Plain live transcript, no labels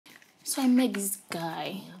So I met this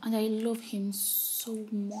guy, and I love him so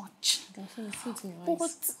much.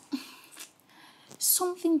 But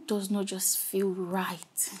something does not just feel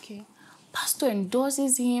right. Okay. Pastor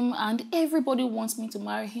endorses him, and everybody wants me to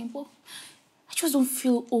marry him, but I just don't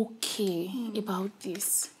feel okay about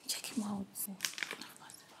this. Check him out.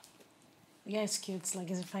 Yeah, it's cute. Like,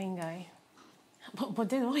 he's a fine guy. But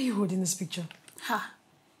then why are you holding this picture? Ha!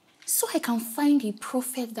 So I can find a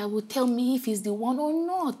prophet that will tell me if he's the one or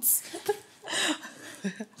not.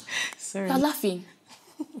 Sorry. You're laughing.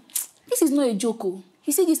 This is not a joke.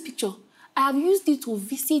 You see this picture? I have used it to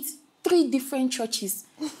visit 3 different churches,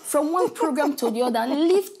 from one program to the other,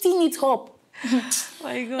 lifting it up.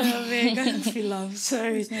 My God, I can't feel I'm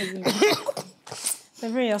sorry.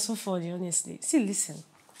 You're so funny, honestly. See, listen.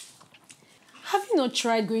 Have you not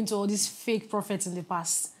tried going to all these fake prophets in the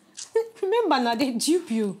past? Remember now, they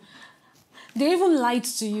dupe you. They even lied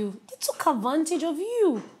to you. They took advantage of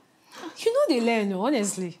you. You know they learn,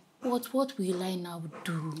 honestly. What will I now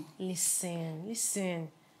do? Listen.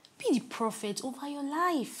 Be the prophet over your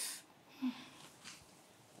life.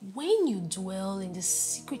 When you dwell in the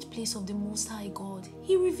secret place of the Most High God,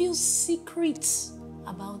 He reveals secrets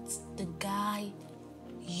about the guy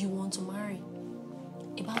you want to marry,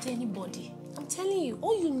 about anybody. I'm telling you,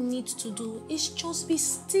 all you need to do is just be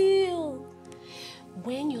still.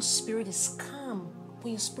 When your spirit is calm,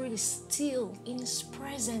 when your spirit is still in His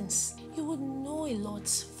presence, you would know a lot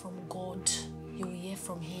from God. You will hear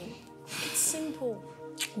from Him. It's simple.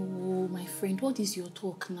 Oh, my friend, what is your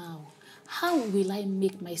talk now? How will I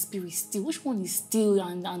make my spirit still? Which one is still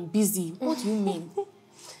and busy? What do you mean?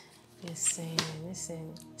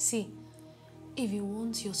 Listen. See, if you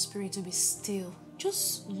want your spirit to be still,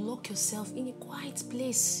 just lock yourself in a quiet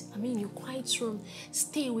place. Your quiet room.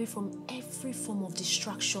 Stay away from every form of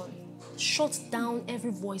distraction. Shut down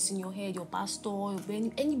every voice in your head, your pastor,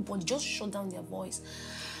 anybody. Just shut down their voice.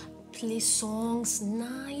 Play songs,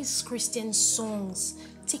 nice Christian songs.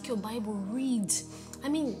 Take your Bible, read.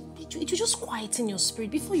 It will just quieten your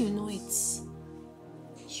spirit. Before you know it,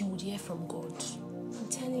 you would hear from God. I'm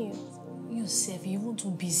telling you. Yourself, you're even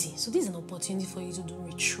too busy. So this is an opportunity for you to do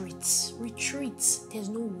retreats. There's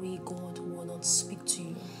no way God will not speak to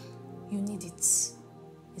you. You need it. It's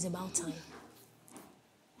about time.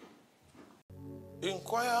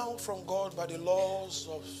 Inquire from God by the laws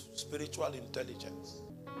of spiritual intelligence.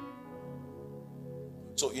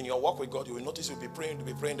 So in your walk with God, you will notice you'll be praying,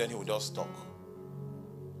 then He will just talk.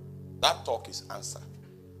 That talk is answered.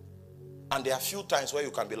 And there are few times where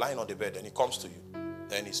you can be lying on the bed and He comes to you.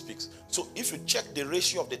 Then He speaks. So if you check the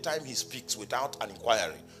ratio of the time He speaks without an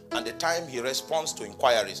inquiry and the time He responds to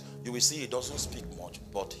inquiries, you will see He doesn't speak much,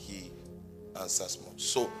 but He answers much.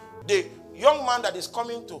 So the young man that is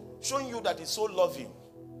coming to showing you that He's so loving,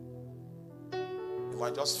 you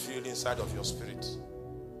might just feel inside of your spirit,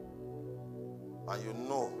 and you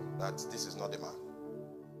know that this is not the man.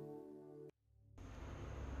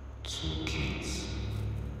 2 kids.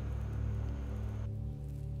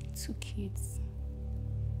 2 kids.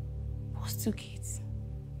 What's 2 kids?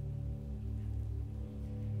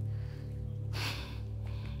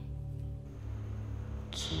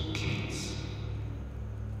 Two kids.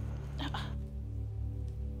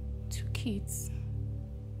 2 kids.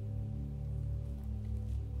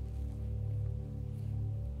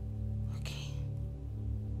 Okay.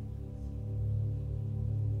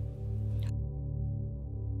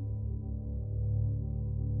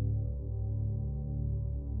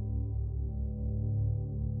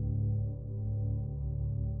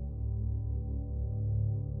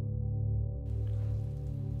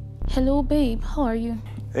 Hello, babe. How are you?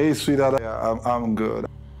 Hey, sweetheart. Yeah, I'm good.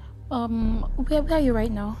 Where are you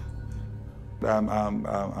right now?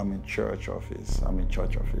 I'm in church office. I'm in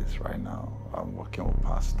church office right now. I'm working with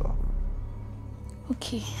pastor.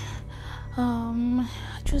 Okay. I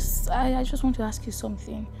just want to ask you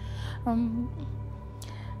something. By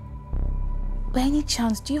any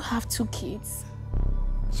chance, do you have 2 kids?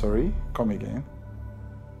 Sorry, come again.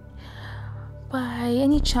 By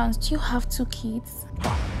any chance, do you have 2 kids?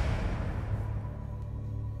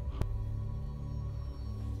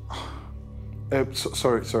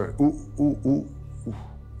 Sorry.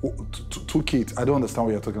 2 kids. I don't understand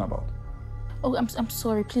what you're talking about. Oh, I'm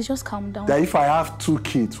sorry. Please just calm down. That if I have 2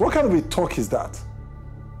 kids, what kind of a talk is that?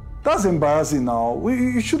 That's embarrassing now.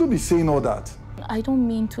 You shouldn't be saying all that. I don't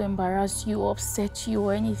mean to embarrass you or upset you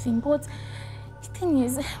or anything, but the thing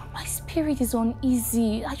is, my spirit is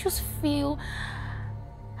uneasy. I just feel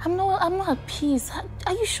I'm not at peace.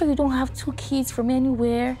 Are you sure you don't have 2 kids from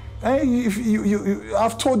anywhere? Hey, if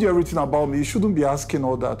I've told you everything about me. You shouldn't be asking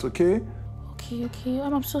all that, okay? Okay.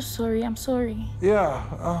 I'm so sorry. I'm sorry. Yeah.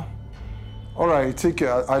 All right, take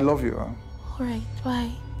care. I love you. Huh? All right,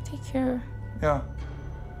 bye. Take care. Yeah.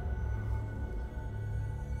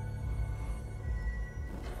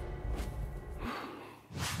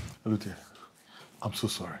 Lute, I'm so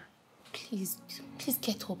sorry. Please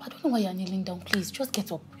get up. I don't know why you're kneeling down. Please, just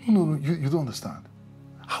get up. No, you don't understand.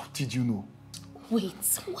 How did you know?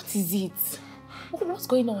 Wait, what is it? What's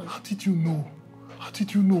going on? How did you know? How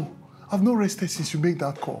did you know? I've not rested since you made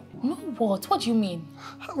that call. No, what? What do you mean?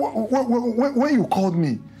 When you called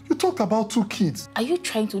me, you talked about 2 kids. Are you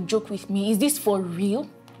trying to joke with me? Is this for real?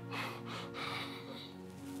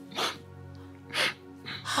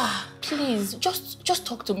 Please, just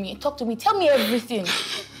talk to me. Talk to me. Tell me everything.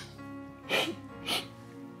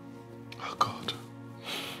 Oh, God.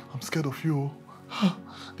 I'm scared of you.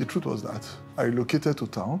 The truth was that I relocated to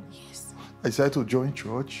town. Yes. I decided to join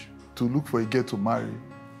church to look for a girl to marry.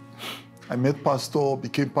 I met pastor,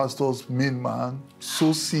 became pastor's main man,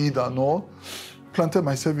 sowed seed and all. Planted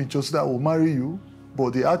myself in church that I will marry you.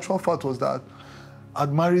 But the actual fact was that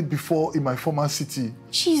I'd married before in my former city.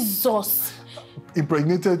 Jesus.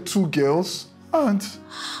 Impregnated 2 girls, and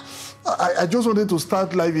I just wanted to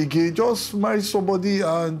start life again, just marry somebody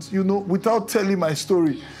and, without telling my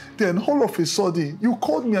story. Then all of a sudden, you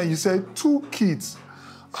called me and you said 2 kids.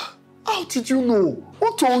 How did you know?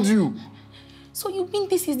 Who told you? So you mean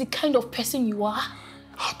this is the kind of person you are?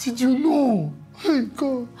 How did you know? Hey,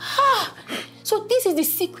 God. So this is the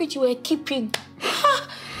secret you were keeping?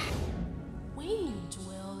 When you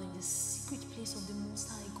dwell in the secret place of the Most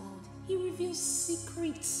High God, He reveals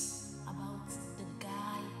secrets about the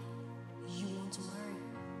guy you want to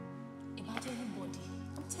marry, about everybody.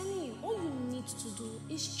 I'm telling you, all you need to do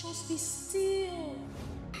is just be still.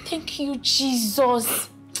 Thank you, Jesus.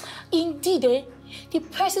 Indeed, the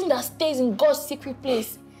person that stays in God's secret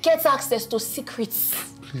place gets access to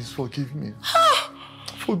secrets. Please forgive me.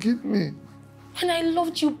 Forgive me. And I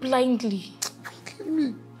loved you blindly. Forgive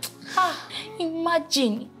me.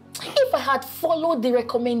 Imagine if I had followed the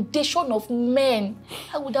recommendation of men,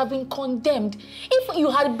 I would have been condemned. If you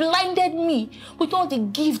had blinded me with all the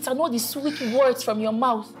gifts and all the sweet words from your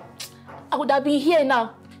mouth, I would have been here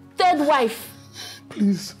now, 3rd wife.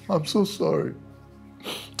 Please, I'm so sorry.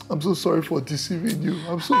 I'm so sorry for deceiving you.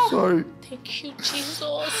 I'm so sorry. Thank you,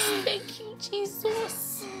 Jesus. Thank you,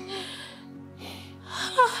 Jesus.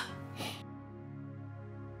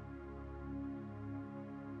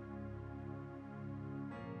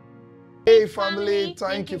 Hey family,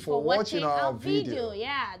 thank you for watching our video.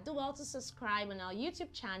 Yeah, do well to subscribe on our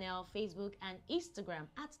YouTube channel, Facebook and Instagram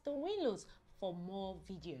at The Winlows for more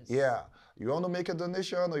videos. Yeah, you want to make a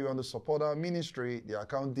donation or you want to support our ministry, the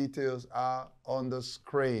account details are on the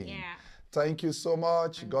screen. Yeah. Thank you so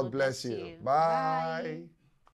much. And God bless you. Bye.